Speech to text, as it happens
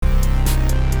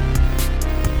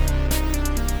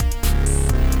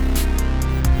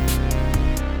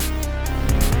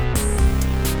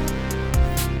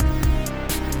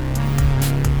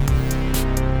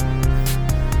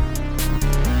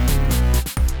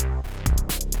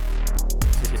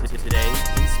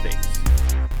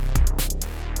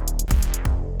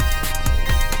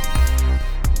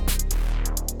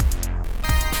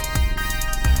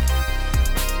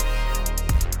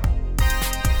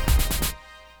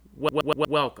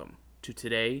Welcome to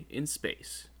Today in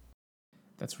Space.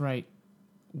 That's right.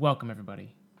 Welcome,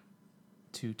 everybody,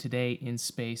 to Today in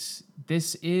Space.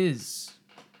 This is,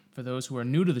 for those who are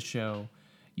new to the show,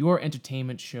 your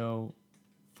entertainment show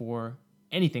for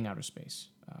anything outer space,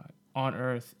 on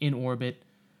Earth, in orbit,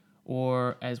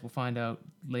 or, as we'll find out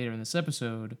later in this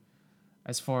episode,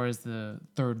 as far as the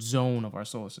third zone of our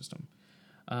solar system.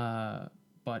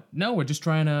 But no, we're just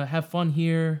trying to have fun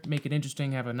here, make it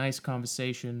interesting, have a nice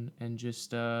conversation, and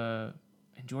just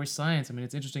enjoy science. I mean,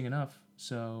 it's interesting enough,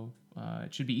 so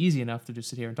it should be easy enough to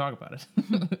just sit here and talk about it.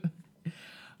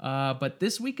 But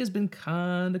this week has been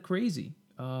kind of crazy.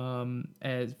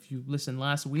 As if you listened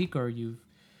last week or you've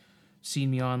seen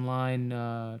me online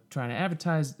trying to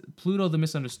advertise Pluto the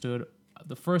Misunderstood,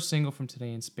 the first single from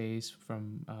Today in Space,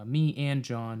 from me and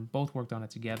John, both worked on it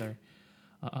together.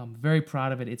 I'm very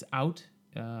proud of it. It's out.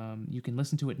 You can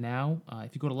listen to it now.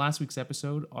 If you go to last week's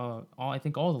episode, I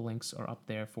think all the links are up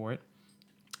there for it.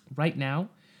 Right now,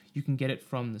 you can get it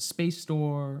from the Space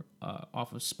Store,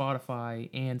 off of Spotify,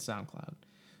 and SoundCloud.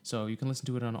 So you can listen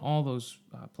to it on all those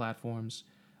platforms.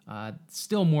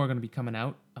 Still more going to be coming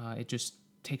out. It just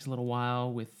takes a little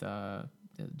while with the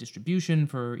distribution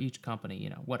for each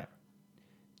company, whatever.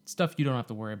 Stuff you don't have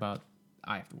to worry about,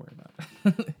 I have to worry about.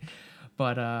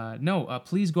 But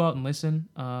please go out and listen.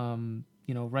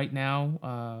 Right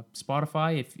now,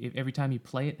 Spotify, if every time you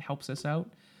play it, helps us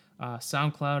out.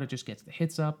 SoundCloud, it just gets the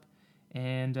hits up.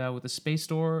 And with the Space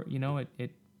Store,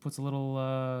 it puts a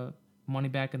little money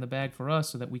back in the bag for us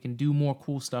so that we can do more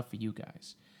cool stuff for you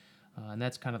guys. And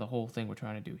that's kind of the whole thing we're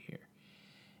trying to do here.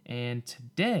 And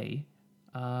today,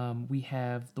 we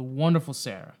have the wonderful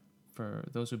Sarah, for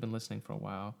those who've been listening for a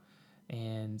while.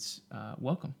 And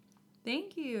welcome.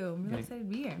 Thank you. I'm really excited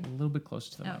to be here. A little bit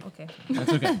closer to the mic. Oh, okay.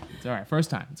 That's okay. It's all right.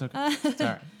 First time. It's okay. It's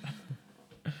all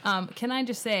right. Can I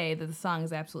just say that the song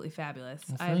is absolutely fabulous?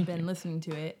 Well, I've been listening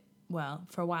to it,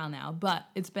 for a while now, but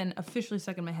it's been officially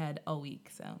stuck in my head all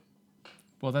week, so.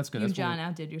 Well, that's good. You and John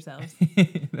outdid yourselves.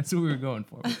 That's what we were going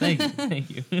for. Well, thank you. Thank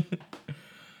you.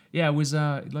 Yeah, it was,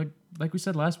 like we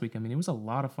said last week, I mean, it was a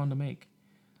lot of fun to make.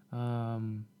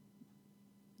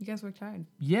 You guys worked hard.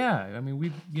 Yeah, I mean,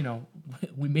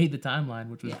 we made the timeline,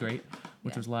 which was great,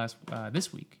 which was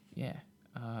this week. Yeah.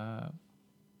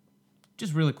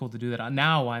 Just really cool to do that.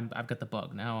 Now I've got the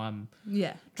bug. Now I'm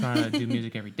trying to do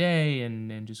music every day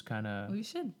and just kind of. Well, you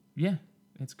should. Yeah,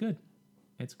 it's good.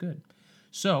 It's good.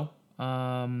 So,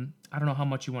 I don't know how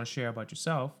much you want to share about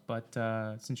yourself, but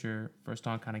since you're first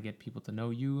on, kind of get people to know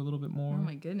you a little bit more. Oh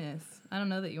my goodness, I don't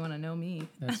know that you want to know me.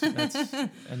 That's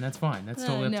and that's fine. That's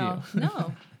totally up to you.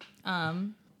 No.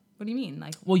 What do you mean?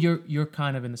 Like? Well, you're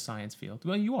kind of in the science field.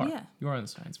 Well, you are. Yeah. You are in the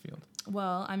science field.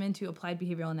 Well, I'm into applied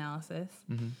behavioral analysis.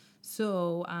 Mm-hmm.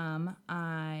 So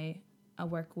I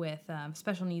work with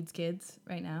special needs kids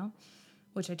right now,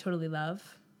 which I totally love.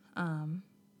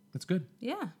 That's good.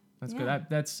 Yeah. That's good.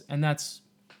 That's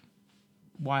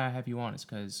why I have you on, is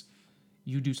because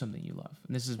you do something you love,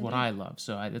 and this is what I love.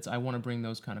 So I want to bring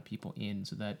those kind of people in,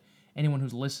 so that anyone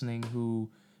who's listening who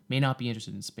may not be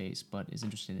interested in space but is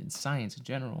interested in science in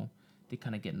general, they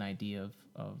kind of get an idea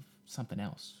of something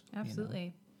else.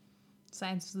 Absolutely.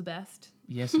 Science is the best.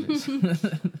 Yes, it is.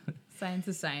 Science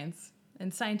is science,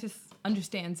 and scientists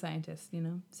understand scientists.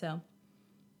 So.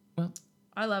 Well.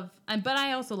 But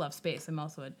I also love space. I'm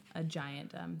also a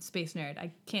giant space nerd.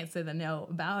 I can't say that I know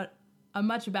about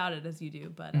much about it as you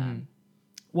do, but.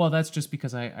 Well, that's just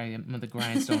because I am at the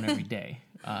grindstone every day.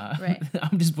 Right.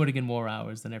 I'm just putting in more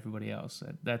hours than everybody else.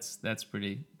 That's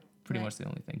pretty right. much the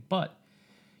only thing. But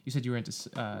you said you were into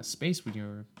space when you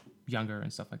were younger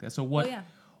and stuff like that. So what? Oh, yeah.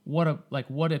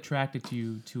 What attracted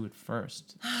you to it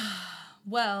first?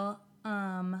 Well,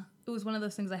 it was one of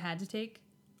those things I had to take.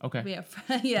 Okay.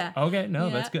 Yeah. Okay. No,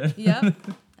 that's good. Yep.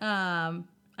 I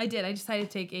did. I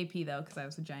decided to take AP though because I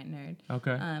was a giant nerd.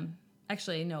 Okay.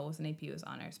 Actually, no, it wasn't AP. It was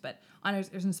honors. But honors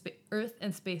is in Earth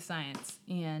and Space Science,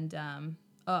 and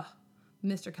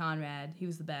Mr. Conrad, he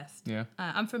was the best. Yeah.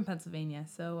 I'm from Pennsylvania,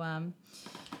 so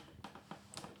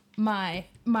my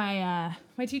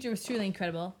teacher was truly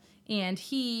incredible, and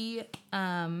he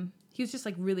was just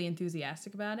like really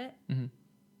enthusiastic about it. Mm-hmm.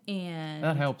 And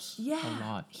that helps a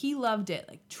lot. He loved it,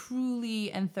 like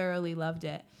truly and thoroughly loved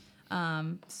it.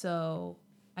 So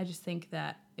I just think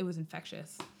that it was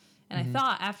infectious. And I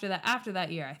thought after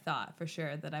that year, I thought for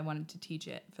sure that I wanted to teach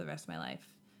it for the rest of my life.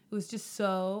 It was just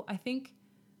so, I think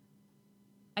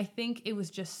it was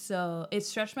just so, it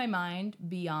stretched my mind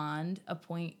beyond a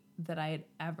point that I had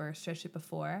ever stretched it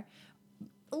before.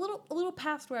 A little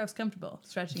past where I was comfortable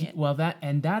stretching it. Well,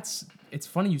 it's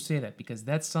funny you say that, because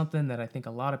that's something that I think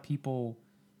a lot of people,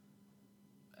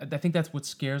 I think that's what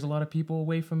scares a lot of people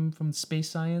away from space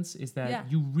science is that Yeah.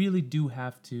 you really do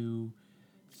have to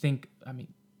think. I mean,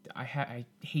 I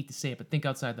hate to say it, but think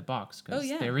outside the box because Oh,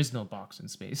 yeah. there is no box in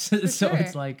space. For So sure.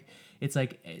 it's like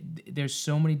there's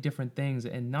so many different things,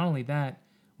 and not only that,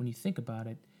 when you think about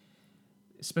it,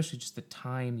 especially just the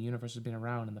time the universe has been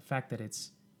around and the fact that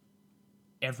it's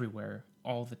everywhere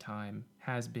all the time,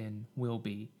 has been, will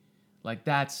be, like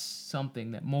that's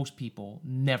something that most people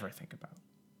never think about.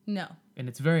 No. And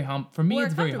it's very for me Or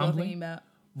it's very comfortable humbling. thinking about.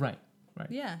 Right.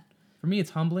 Yeah. For me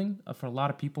it's humbling. For a lot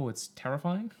of people it's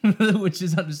terrifying, which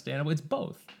is understandable. It's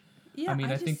both. Yeah. I mean,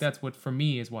 I think that's what for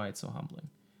me is why it's so humbling.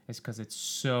 It's because it's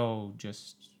so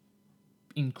just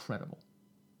incredible.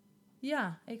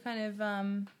 Yeah. It kind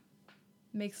of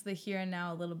makes the here and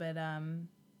now a little bit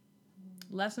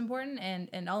less important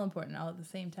and all important all at the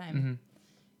same time. Mm-hmm.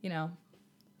 You know,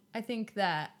 I think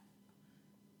that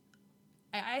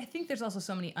I think there's also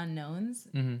so many unknowns.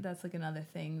 Mm-hmm. That's like another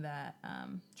thing that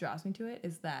draws me to it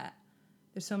is that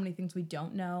there's so many things we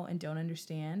don't know and don't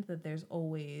understand that there's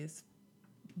always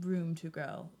room to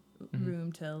grow, Mm-hmm.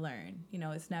 room to learn. You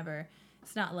know, it's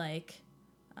not like,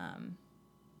 I'm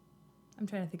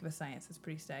trying to think of a science that's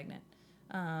pretty stagnant.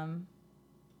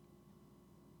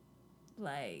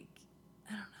 Like,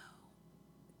 I don't know,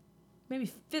 maybe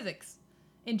physics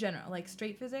in general, like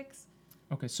straight physics.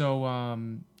 Okay, so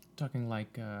talking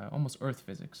like almost Earth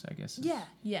physics, I guess. Yeah.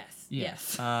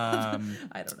 Yes. I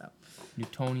don't know.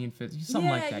 Newtonian physics, something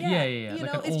like that. Yeah. You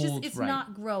Like know, an it's old, just right.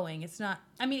 not growing. It's not.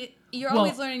 I mean, you're Well,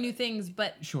 always learning new things,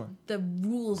 but Sure. the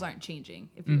rules aren't changing,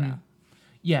 if you Mhm. will.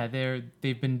 Yeah,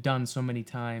 they've been done so many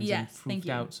times and Yes, thank proved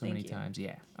you, out so thank many you. times.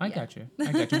 Yeah, I Yeah. got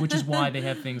you. Which is why they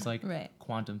have things like Right.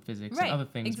 quantum physics Right, and other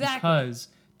things exactly. because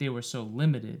they were so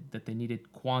limited that they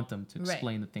needed quantum to Right.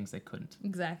 explain the things they couldn't.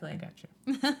 Exactly. I got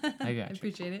you. I I got you.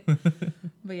 appreciate it.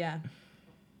 But yeah,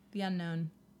 the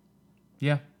unknown,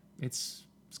 Yeah, it's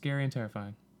scary and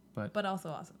terrifying, but but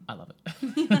also awesome. I love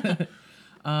it.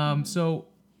 So,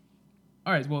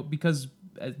 all right. Well, because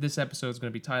this episode is going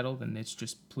to be titled, and it's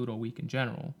just Pluto week in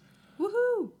general.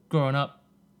 Woohoo! Growing up,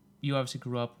 you obviously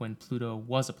grew up when Pluto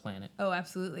was a planet. Oh,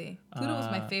 absolutely. Pluto was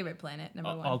my favorite planet,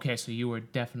 number one. Okay, so you were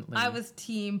definitely. I was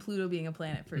team Pluto being a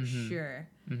planet for sure.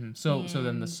 Mhm. So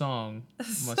then the And- song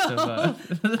must So,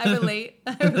 have. I relate.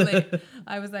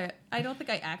 I was like, I don't think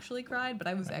I actually cried, but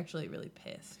I was actually really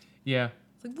pissed. Yeah.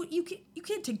 It's like, what? You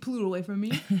can't take Pluto away from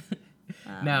me.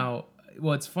 Now,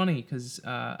 well, it's funny because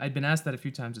I'd been asked that a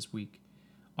few times this week,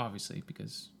 obviously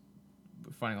because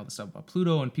we're finding all this stuff about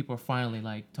Pluto and people are finally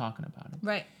like talking about it.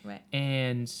 Right.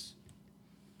 And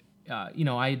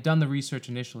I had done the research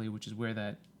initially, which is where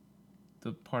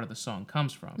the part of the song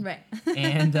comes from. Right.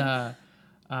 And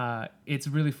it's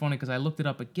really funny because I looked it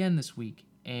up again this week,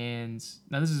 and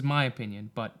now this is my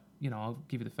opinion, but I'll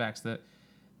give you the facts. That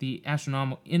the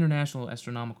International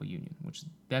Astronomical Union, which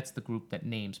that's the group that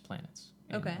names planets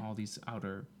and Okay. all these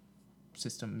outer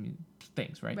system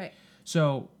things, right? Right.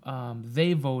 So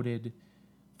they voted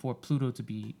for Pluto to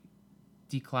be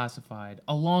declassified,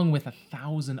 along with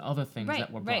 1,000 other things Right,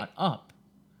 that were right. brought up.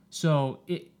 So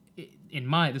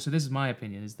so this is my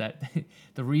opinion, is that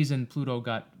the reason Pluto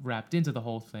got wrapped into the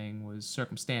whole thing was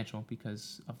circumstantial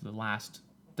because of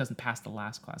doesn't pass the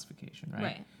last classification, right?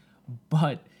 Right.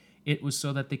 But it was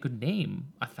so that they could name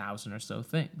 1,000 or so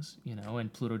things,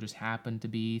 and Pluto just happened to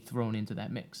be thrown into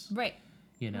that mix. Right.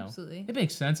 Absolutely. It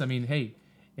makes sense. I mean, hey,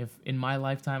 if in my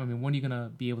lifetime, when are you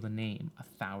gonna be able to name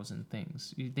 1,000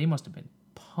 things? They must have been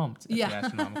pumped at Yeah. the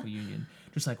Astronomical Union.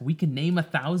 Just like, we can name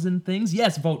 1,000 things?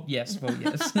 Yes, vote yes.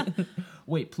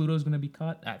 Wait, Pluto's gonna be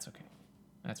caught? That's okay.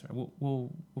 That's right.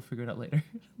 We'll figure it out later.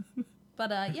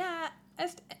 But yeah,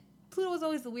 Pluto was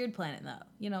always the weird planet, though.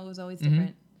 It was always Mm-hmm.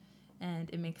 different, and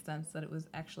it makes sense that it was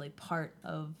actually part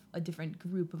of a different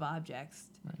group of objects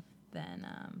Right. than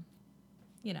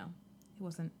it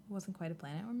wasn't quite a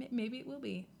planet, or maybe it will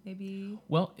be. Maybe.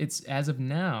 Well, it's as of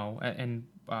now, and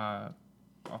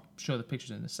I'll show the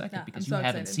pictures in a second No, because I'm you so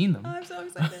haven't excited. seen them. Oh, I'm so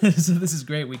excited. So this is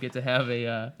great. We get to have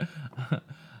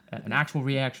an actual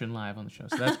reaction live on the show,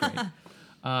 so that's great.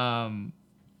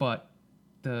 But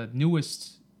the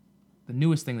newest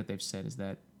thing that they've said is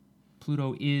that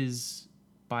Pluto is,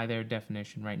 by their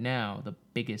definition right now, the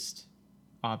biggest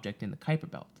object in the Kuiper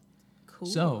Belt. Cool.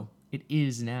 So it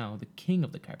is now the king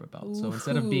of the Kuiper Belt. So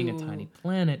instead of being a Ooh. tiny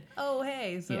planet, Oh,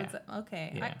 hey. So Yeah. it's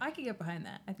okay. Yeah. I could get behind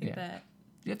that. I think Yeah. that.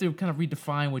 you have to kind of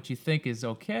redefine what you think is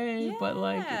okay, but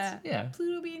like,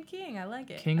 Pluto being king. I like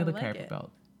it. king of I the like Kuiper it.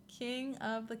 Belt. King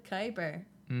of the Kuiper.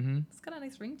 Mm-hmm. It's got a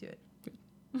nice ring to it.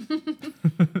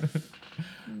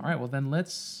 All right, well then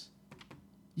let's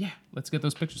get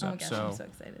those pictures Oh up. my gosh, So I'm so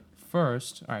excited.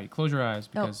 first, all right, close your eyes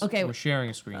because okay. we're sharing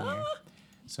a screen here.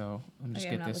 So let me just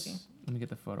Okay, I'm get not this. looking. Let me get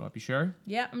the photo up. You sure?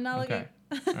 Yeah, I'm not Okay.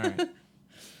 looking. All right.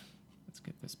 Let's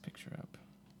get this picture up.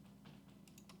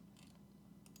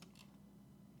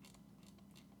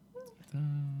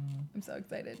 I'm so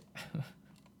excited.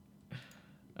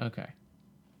 Okay.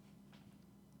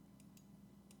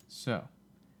 So,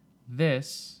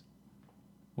 this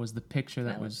was the picture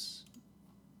that I look? was.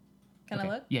 Can okay.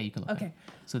 I look? Yeah, you can look. Okay. At it.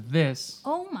 So this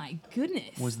Oh my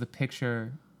goodness. was the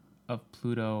picture of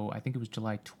Pluto. I think it was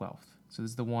July 12th. So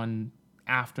this is the one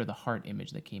after the heart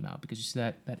image that came out because you see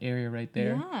that area right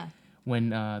there. Yeah. When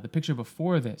the picture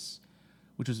before this,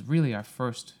 which was really our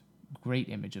first great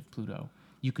image of Pluto,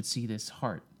 you could see this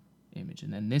heart image,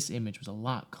 and then this image was a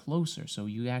lot closer, so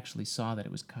you actually saw that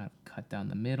it was kind of cut down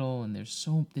the middle, and there's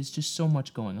just so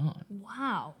much going on.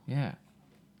 Wow. Yeah.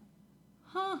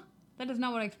 Huh. That is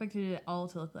not what I expected it all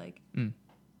to look like.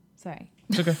 Sorry.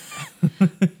 It's okay.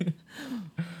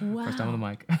 Wow. First time on the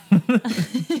mic.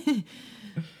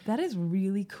 That is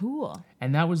really cool.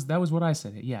 And that was what I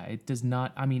said. Yeah, it does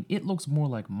not. I mean, it looks more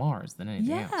like Mars than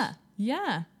anything else.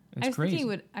 Yeah. It's I was crazy. thinking it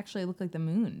would actually look like the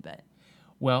moon, but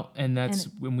Well, and that's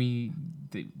when we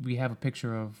have a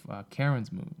picture of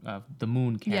Karen's moon, the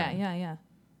moon Karen. yeah.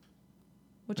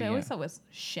 Which But I always yeah. thought was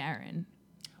Sharon.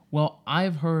 Well,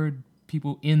 I've heard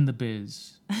people in the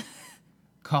biz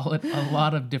call it a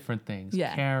lot of different things.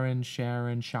 Yeah. Karen,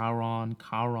 Sharon, Sharon,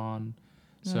 Charon.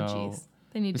 So jeez.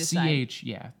 They need the to decide. CH,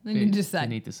 yeah. They need to They decide.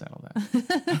 need to settle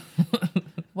that.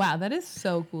 Wow, that is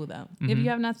so cool though. If you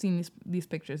have not seen these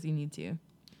pictures, you need to.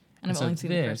 And I've so only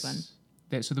seen the first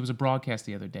one. So there was a broadcast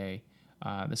the other day,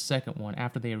 the second one,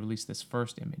 after they had released this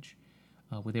first image,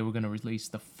 where they were going to release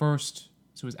the first.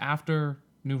 So it was after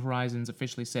New Horizons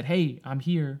officially said, "Hey, I'm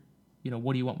here.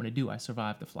 What do you want me to do? I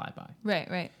survived the flyby."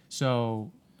 Right.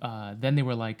 So then they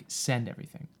were like, "Send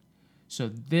everything." So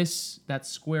that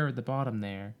square at the bottom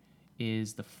there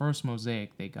is the first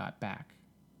mosaic they got back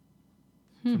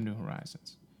from New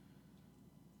Horizons.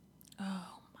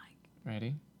 Oh my.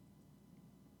 Ready?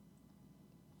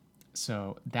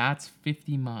 So that's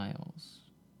 50 miles.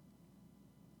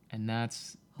 And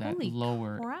that's that Holy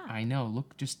lower. crap. I know.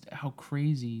 Look just how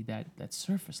crazy that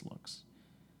surface looks.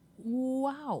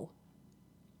 Wow.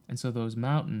 And so those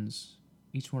mountains,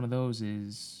 each one of those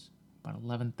is about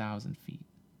 11,000 feet.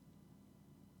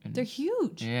 And They're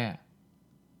huge. yeah.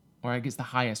 Or I guess the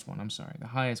highest one. I'm sorry. The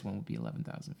highest one would be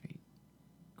 11,000 feet.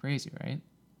 Crazy, right?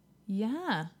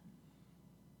 Yeah.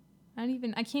 I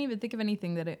can't even think of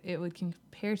anything that it would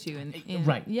compare to. In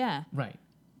Right. Yeah. Right.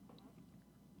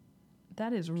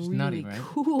 That is really nutty, right?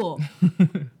 cool.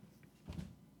 Oh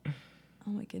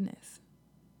my goodness.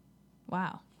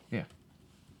 Wow. Yeah.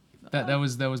 That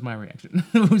was my reaction.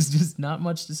 It was just not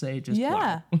much to say. Just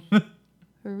Yeah. wow.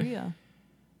 For real.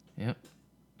 Yep.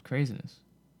 Craziness.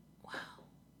 I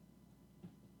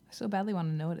so badly want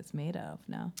to know what it's made of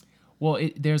now. Well,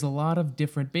 there's a lot of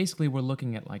different. Basically, we're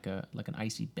looking at like an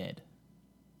icy bed.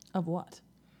 Of what?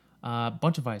 A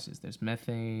bunch of ices. There's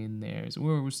methane.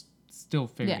 We're still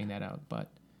figuring that out,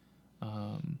 but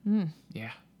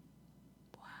yeah.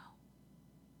 Wow.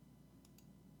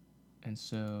 And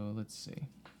so let's see.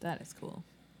 That is cool.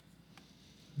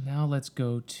 Now let's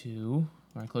go to.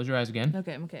 All right, close your eyes again.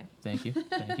 Okay, I'm okay. Thank you.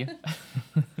 Thank you.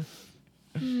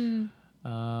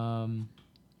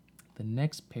 The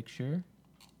next picture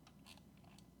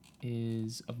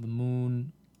is of the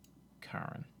moon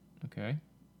Charon. Okay.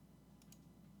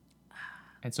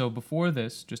 And so before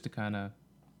this, just to kind of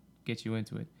get you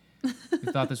into it,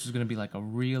 we thought this was going to be like a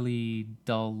really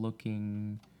dull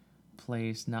looking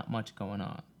place, not much going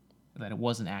on, that it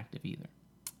wasn't active either.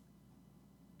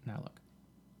 Now look.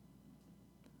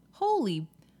 Holy.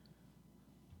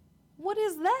 What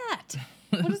is that?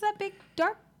 What is that big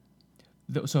dark?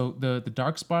 So the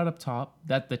dark spot up top,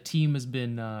 that the team has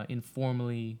been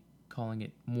informally calling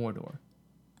it Mordor.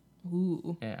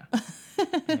 Ooh. Yeah.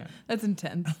 Yeah. That's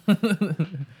intense.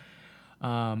 And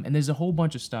there's a whole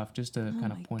bunch of stuff just to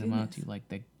kind of my point them out to goodness.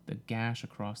 you, like the gash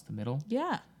across the middle.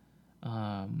 Yeah.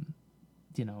 No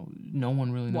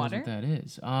one really knows Water? what that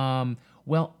is.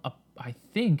 Well, I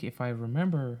think if I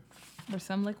remember, Or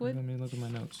some liquid? let me look at my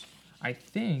notes. I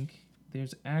think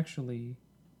there's actually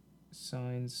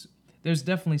signs. There's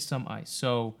definitely some ice.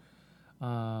 So,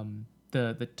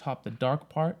 the top, the dark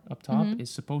part up top is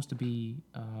supposed to be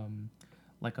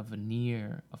like a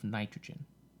veneer of nitrogen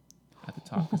at the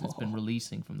top because it's been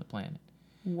releasing from the planet.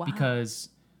 Wow. Because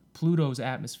Pluto's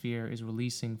atmosphere is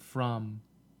releasing from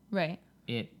Right.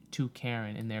 it to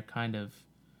Charon, and they're kind of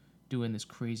doing this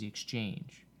crazy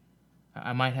exchange.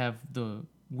 I might have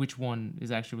which one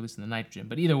is actually releasing the nitrogen,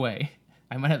 but either way,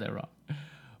 I might have that wrong.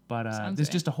 But Sounds there's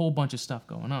right. just a whole bunch of stuff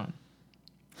going on.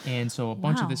 And so a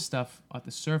bunch of Wow. this stuff at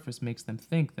the surface makes them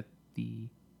think that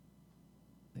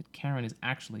that Karen is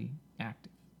actually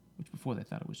active, which before they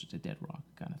thought it was just a dead rock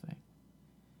kind of thing.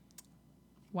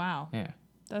 Wow. Yeah.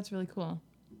 That's really cool.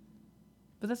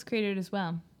 But that's created as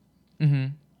well.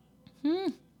 Mm-hmm.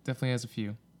 Definitely has a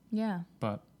few, Yeah.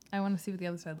 but I want to see what the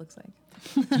other side looks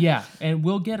like. yeah, and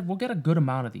we'll get a good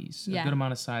amount of these, a Yeah. good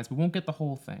amount of sides. We won't get the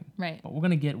whole thing, Right. but we're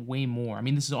gonna get way more. I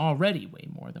mean, this is already way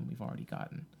more than we've already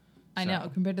gotten. I know, So-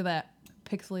 compared to that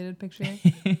pixelated picture.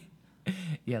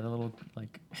 Yeah, the little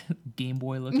like Game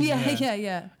Boy looking.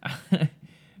 yeah. Game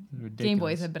Ridiculous.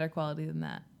 Boys had better quality than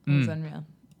that. It was unreal.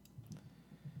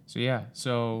 So yeah,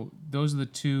 so those are the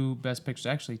two best pictures.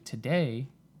 Actually, today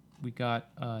we got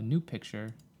a new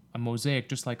picture, a mosaic,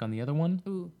 just like on the other one.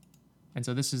 Ooh. And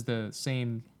so this is the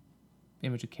same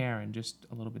image of Karen, just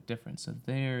a little bit different. So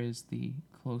there is the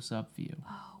close-up view.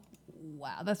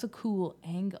 Wow, that's a cool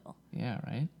angle. Yeah,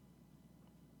 right.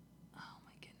 Oh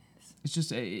my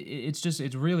goodness.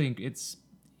 It's really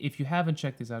if you haven't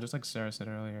checked these out, just like Sarah said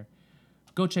earlier,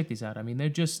 go check these out. I mean,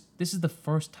 this is the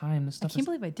first time this stuff can't has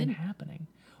believe I been didn't. happening.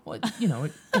 Well,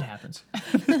 it happens.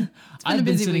 I've been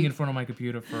busy sitting in week. front of my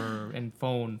computer and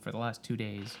phone for the last 2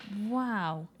 days.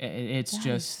 Wow. It's That is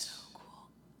just so cool.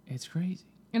 it's crazy.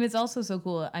 And it's also so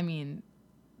cool. I mean,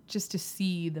 just to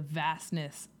see the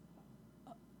vastness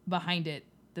behind it.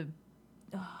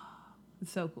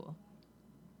 It's so cool.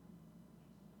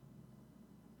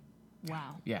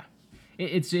 Wow. Yeah.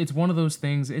 It's one of those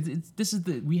things.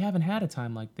 We haven't had a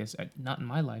time like this, not in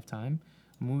my lifetime.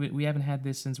 We haven't had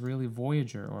this since really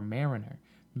Voyager or Mariner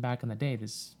back in the day.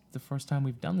 This is the first time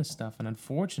we've done this stuff, and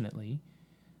unfortunately,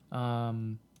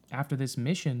 after this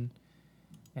mission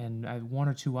and one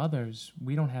or two others,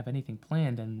 we don't have anything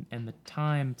planned, and the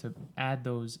time to add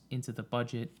those into the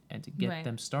budget and to get Right.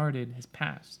 them started has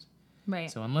passed. Right.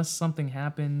 So unless something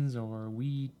happens or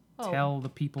we tell the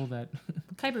people that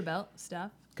Kuiper Belt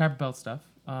stuff. Kuiper Belt stuff,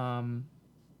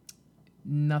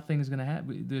 nothing's going to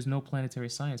happen. There's no planetary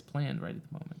science planned right at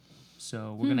the moment.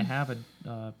 So we're going to have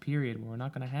a period where we're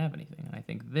not going to have anything. And I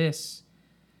think this,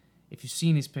 if you've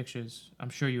seen these pictures, I'm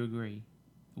sure you agree,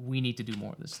 we need to do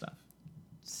more of this stuff.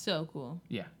 So cool.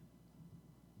 Yeah.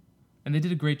 And they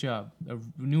did a great job.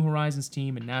 New Horizons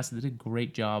team and NASA did a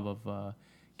great job of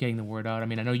getting the word out. I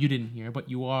mean, I know you didn't hear, but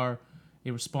you are a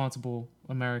responsible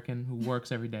American who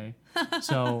works every day.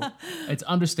 So it's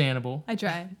understandable. I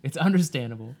try. It's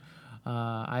understandable.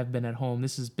 I've been at home.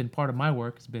 This has been part of my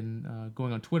work. It's been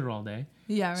going on Twitter all day.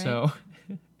 Yeah, right. So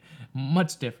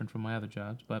much different from my other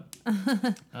jobs. But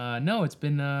no, it's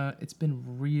been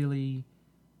really.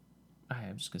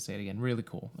 I'm just gonna say it again. Really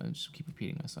cool. I just keep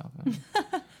repeating myself.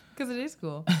 Because it is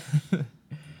cool.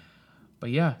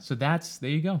 But yeah, so there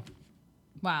you go.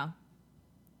 Wow.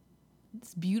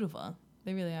 It's beautiful.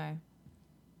 They really are.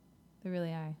 They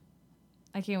really are.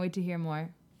 I can't wait to hear more.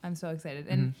 I'm so excited.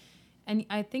 And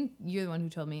I think you're the one who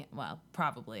told me, well,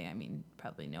 probably, I mean,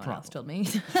 probably no one else told me,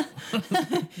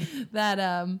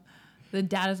 that the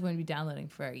data is going to be downloading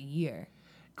for a year.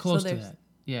 Close So to there's- that.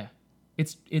 Yeah.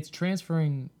 It's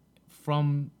transferring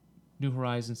from New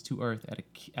Horizons to Earth at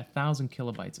 1,000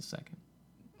 kilobytes a second.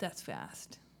 That's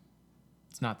fast.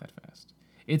 It's not that fast.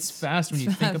 It's fast when you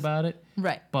think fast. about it,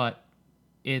 Right. but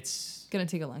it's Gonna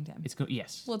take a long time.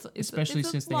 yes. Well, it's especially it's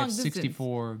a since they long have distance.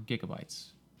 64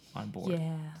 gigabytes on board. Yeah,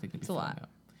 I think they'd be it's a flying lot. up.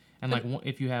 And like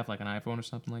if you have like an iPhone or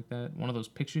something like that, one of those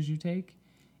pictures you take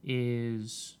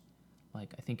is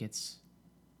like I think it's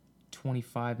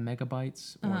 25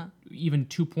 megabytes or even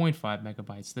 2.5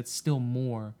 megabytes. That's still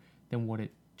more than what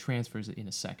it transfers in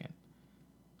a second.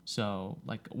 So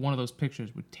like one of those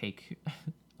pictures would take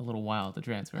a little while to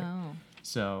transfer. Oh.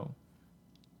 So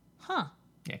Huh.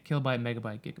 yeah, kilobyte,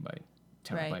 megabyte, gigabyte,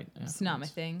 terabyte. Right. yeah, It's not my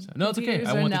it's- thing. So, no, it's okay. Computers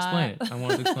I are won't not- explain it. I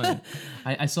won't explain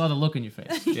it. I saw the look in your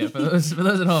face. Yeah, for those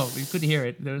at home, you couldn't hear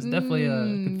it. There was definitely a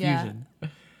confusion. Yeah.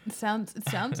 It sounds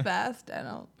fast. I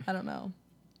don't know.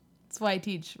 That's why I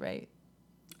teach, right?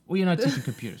 Well, you're not teaching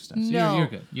computer stuff, so No. you're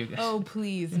good. You're good. Oh,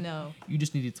 please, no. You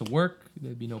just need it to work.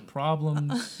 There'd be no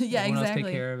problems. Yeah, Everyone else exactly.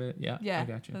 take care of it. Yeah, Yeah, I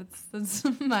got you. that's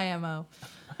my MO.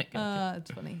 I got you.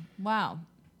 It's funny. Wow.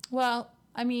 Well,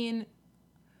 I mean,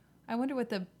 I wonder what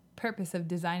the purpose of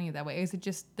designing it that way. Is it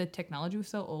just the technology was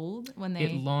so old when they...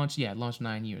 It launched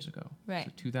 9 years ago. Right.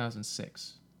 So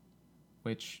 2006.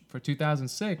 Which for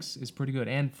 2006 is pretty good.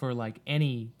 And for like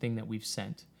anything that we've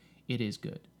sent, it is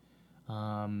good.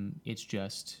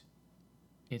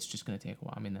 It's just going to take a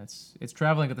while. I mean, it's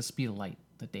traveling at the speed of light,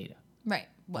 the data. Right.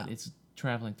 Well, But it's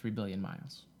traveling 3 billion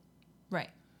miles. right.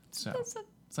 So That's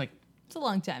it's like, it's a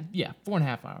long time. yeah,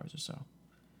 4.5 hours or so.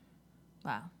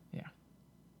 Wow. Yeah.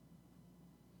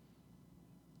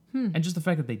 And just the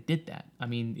fact that they did that. I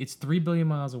mean, it's 3 billion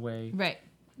miles away. Right.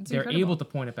 It's They're incredible. able to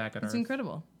point it back at It's Earth,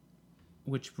 incredible.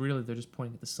 which really they're just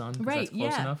pointing at the sun because Right, that's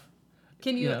close yeah. enough.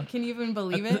 Can you Yeah. can you even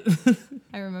believe it?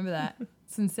 I remember that.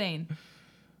 It's insane.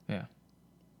 Yeah.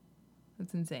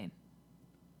 It's insane.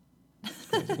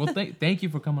 Crazy. Well, thank you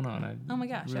for coming on. Oh my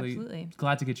gosh, really absolutely.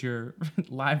 Glad to get your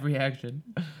live reaction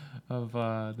of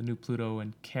the new Pluto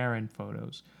and Charon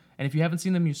photos. And if you haven't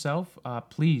seen them yourself,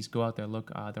 please go out there.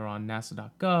 Look, they're on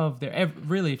NASA.gov. They're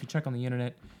really, if you check on the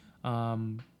internet,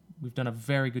 we've done a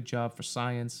very good job for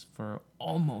science for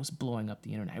almost blowing up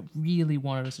the internet. I really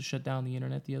wanted us to shut down the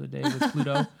internet the other day with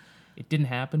Pluto. It didn't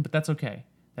happen, but that's okay.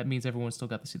 That means everyone still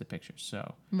got to see the pictures.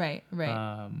 So Right.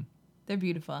 They're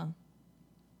beautiful.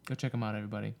 go check them out,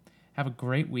 everybody. Have a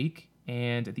great week.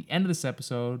 And at the end of this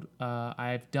episode,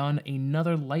 I've done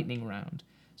another lightning round.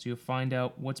 So you'll find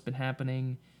out what's been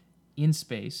happening in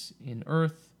space, in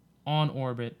Earth, on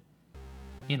orbit,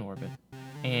 in orbit,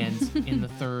 and in the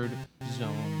third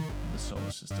zone of the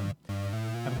solar system.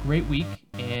 Have a great week,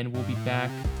 and we'll be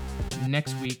back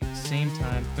next week, same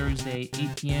time, Thursday,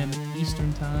 8 p.m.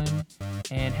 Eastern Time.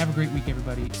 And have a great week,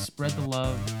 everybody. Spread the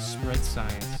love, spread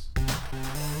science.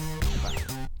 Goodbye.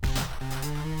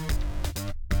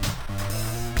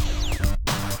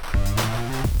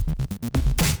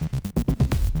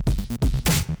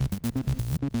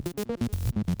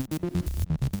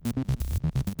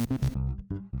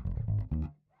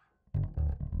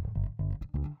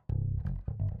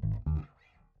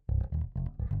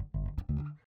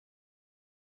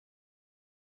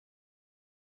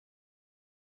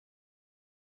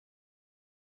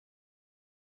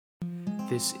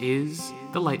 This is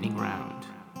the lightning round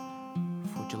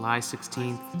for July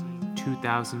 16th,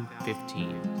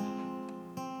 2015.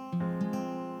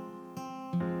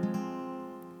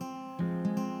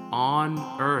 On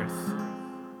Earth.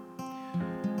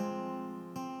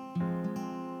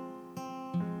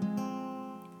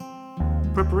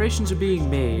 Preparations are being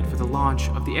made for the launch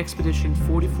of the Expedition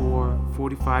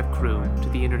 44-45 crew to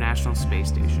the International Space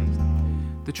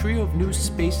Station. The trio of new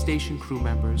space station crew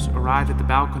members arrived at the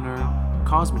Baikonur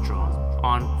Cosmodrome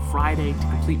on Friday to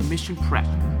complete mission prep.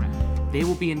 They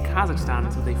will be in Kazakhstan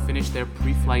until they finish their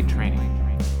pre-flight training.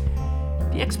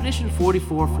 The Expedition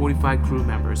 44-45 crew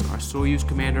members are Soyuz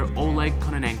Commander Oleg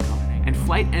Kononenko and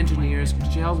flight engineers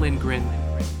Kjell Lindgren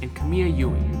and Kamiya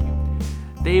Yui.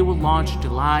 They will launch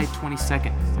July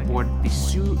 22nd aboard the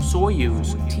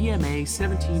Soyuz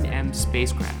TMA-17M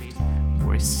spacecraft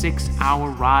for a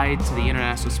 6-hour ride to the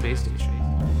International Space Station.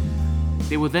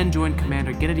 They will then join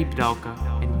Commander Gennady Padalka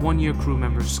and one-year crew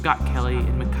members Scott Kelly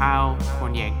and Mikhail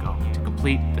Kornienko to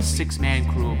complete the 6-man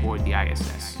crew aboard the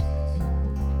ISS.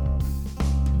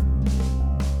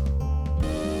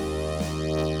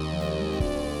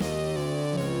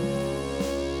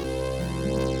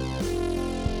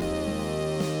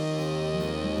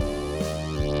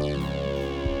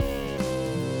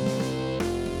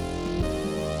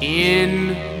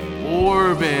 In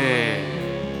orbit.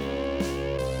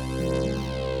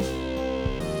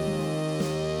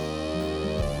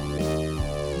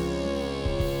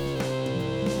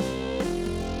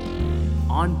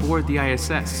 On board the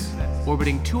ISS,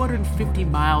 orbiting 250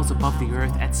 miles above the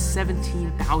Earth at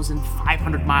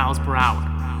 17,500 miles per hour,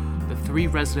 the 3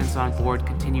 residents on board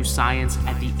continue science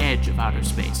at the edge of outer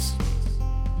space.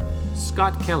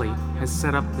 Scott Kelly has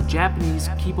set up the Japanese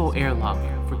Kibo airlock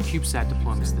for CubeSat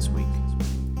deployments this week.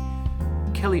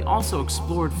 Kelly also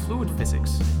explored fluid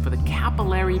physics for the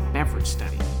capillary beverage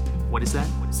study. What is that?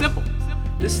 Simple.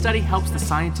 This study helps the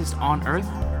scientists on Earth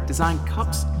design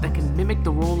cups that can mimic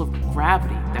the role of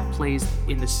gravity that plays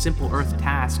in the simple Earth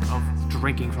task of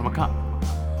drinking from a cup.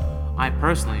 I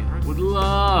personally would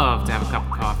love to have a cup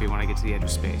of coffee when I get to the edge of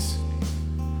space.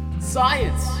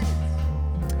 Science!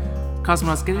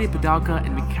 Cosmonauts Gennady Padalka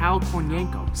and Mikhail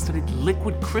Kornienko studied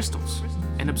liquid crystals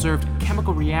and observed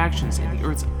chemical reactions in the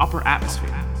Earth's upper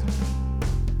atmosphere.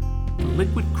 The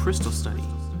liquid crystal study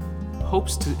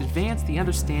hopes to advance the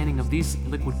understanding of these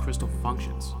liquid crystal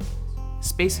functions.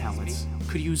 Space helmets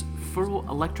could use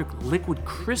ferroelectric liquid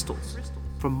crystals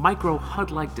from micro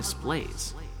HUD-like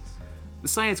displays. The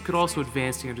science could also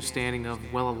advance the understanding of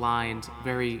well-aligned,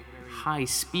 very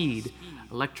high-speed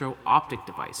electro-optic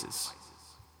devices.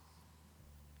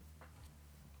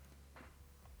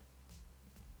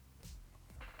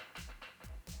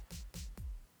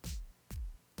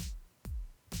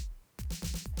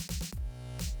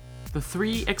 The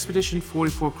 3 Expedition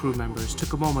 44 crew members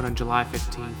took a moment on July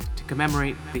 15th to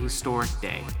commemorate the historic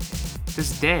day.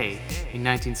 This day, in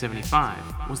 1975,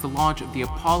 was the launch of the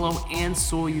Apollo and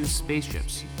Soyuz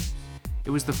spaceships. It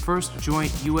was the first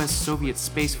joint US-Soviet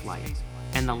spaceflight,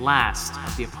 and the last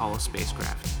of the Apollo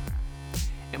spacecraft.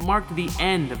 It marked the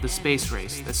end of the space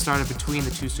race that started between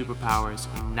the two superpowers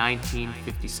in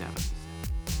 1957.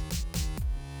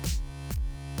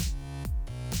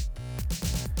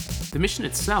 The mission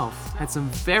itself had some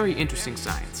very interesting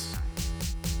science.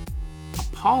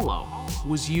 Apollo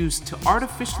was used to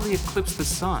artificially eclipse the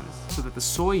sun so that the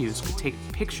Soyuz could take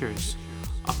pictures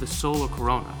of the solar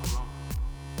corona.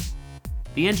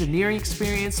 The engineering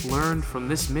experience learned from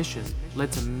this mission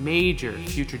led to major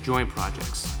future joint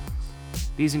projects.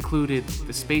 These included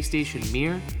the space station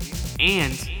Mir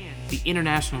and the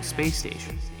International Space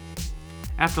Station.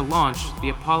 After launch, the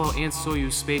Apollo and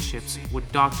Soyuz spaceships would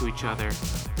dock to each other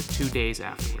for 2 days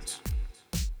afterwards.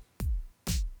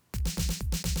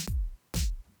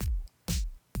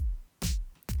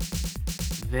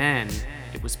 Then,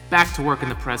 it was back to work in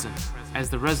the present, as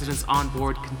the residents on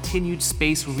board continued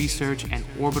space research and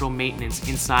orbital maintenance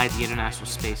inside the International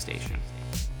Space Station.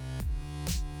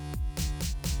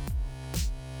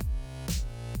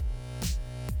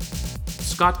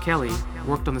 Scott Kelly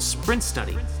worked on the SPRINT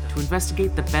study to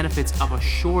investigate the benefits of a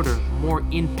shorter, more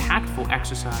impactful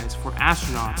exercise for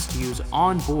astronauts to use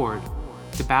on board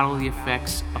to battle the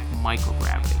effects of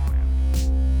microgravity.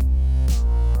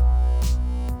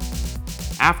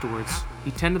 Afterwards, he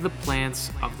tended the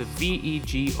plants of the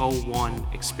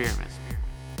VEG-01 experiment.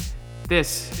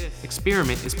 This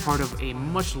experiment is part of a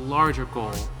much larger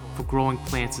goal for growing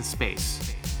plants in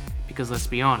space. Because let's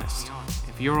be honest,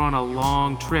 if you're on a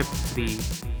long trip to the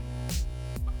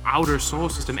outer solar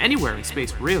system, anywhere in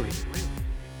space really,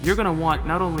 you're gonna want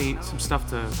not only some stuff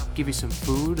to give you some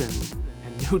food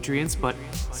and nutrients, but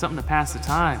something to pass the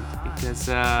time, because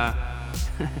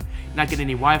you're not getting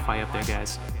any Wi-Fi up there,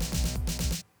 guys.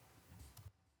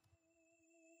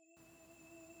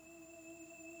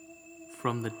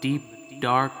 From the deep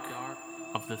dark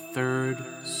of the third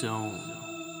zone,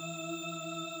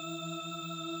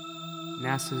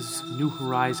 NASA's New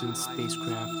Horizons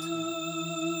spacecraft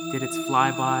did its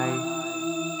flyby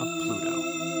of Pluto.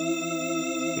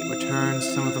 It returned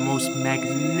some of the most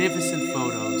magnificent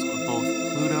photos of both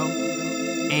Pluto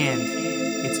and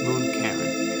its moon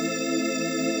Charon.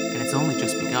 And it's only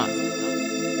just begun.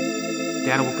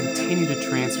 Data will continue to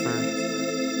transfer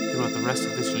throughout the rest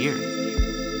of this year.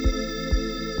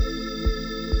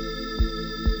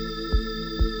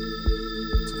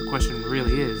 So the question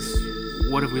really is,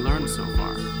 what have we learned so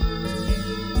far?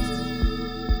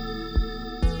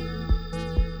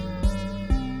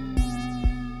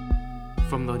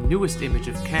 From the newest image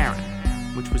of Charon,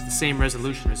 which was the same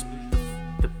resolution as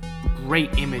the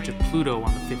great image of Pluto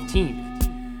on the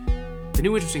 15th, the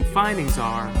new interesting findings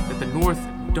are that the north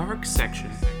dark section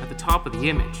at the top of the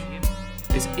image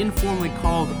is informally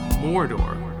called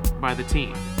Mordor by the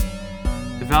team.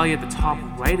 The valley at the top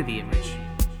right of the image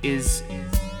is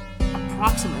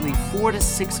approximately 4 to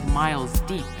 6 miles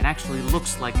deep and actually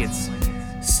looks like it's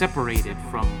separated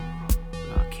from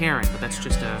Charon, but that's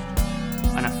just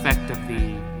an effect of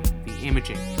the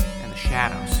imaging and the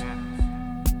shadows.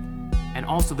 And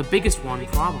also the biggest one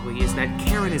probably is that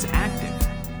Charon is active.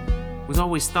 It was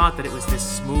always thought that it was this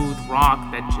smooth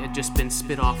rock that had just been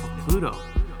spit off of Pluto,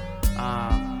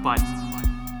 but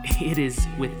it is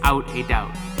without a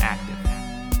doubt active.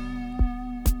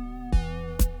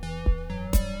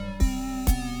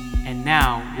 And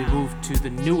now we move to the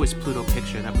newest Pluto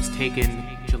picture that was taken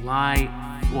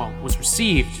was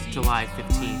received July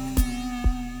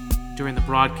 15th during the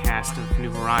broadcast of New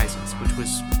Horizons, which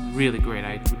was really great.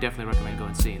 I would definitely recommend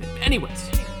going and seeing it. Anyways,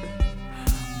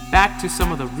 back to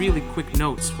some of the really quick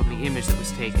notes from the image that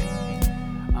was taken.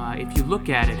 If you look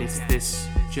at it, it's this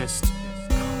just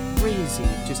crazy,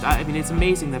 it's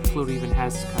amazing that Pluto even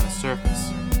has this kind of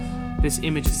surface. This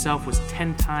image itself was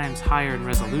 10 times higher in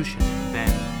resolution than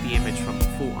the image from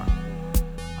before.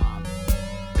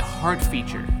 The heart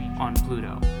feature on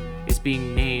Pluto is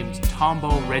being named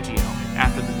Tombaugh Regio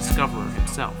after the discoverer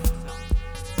himself.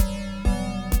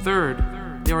 Third,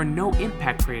 there are no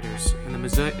impact craters in the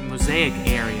mosaic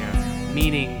area,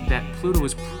 meaning that Pluto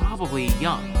is probably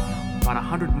young, about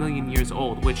 100 million years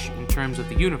old, which in terms of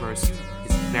the universe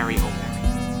is very old.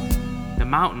 The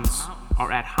mountains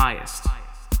are at highest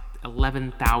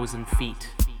 11,000 feet.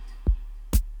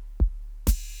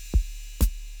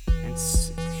 And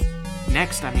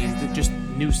next, just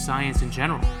new science in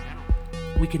general.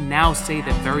 We can now say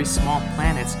that very small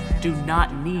planets do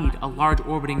not need a large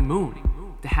orbiting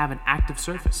moon to have an active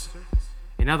surface.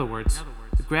 In other words,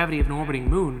 the gravity of an orbiting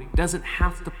moon doesn't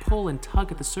have to pull and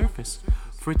tug at the surface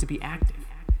for it to be active.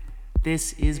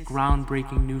 This is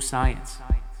groundbreaking new science.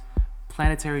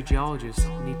 Planetary geologists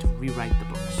need to rewrite the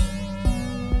books.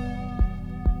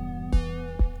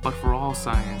 but for all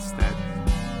science that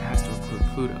has to include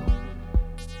Pluto.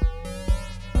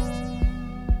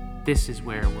 This is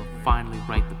where we'll finally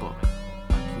write the book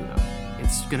on Pluto.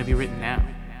 It's going to be written now.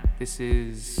 This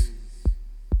is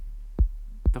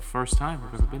the first time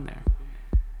we've ever been there,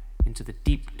 into the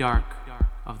deep dark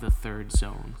of the third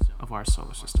zone of our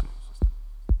solar system.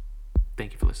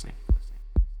 Thank you for listening.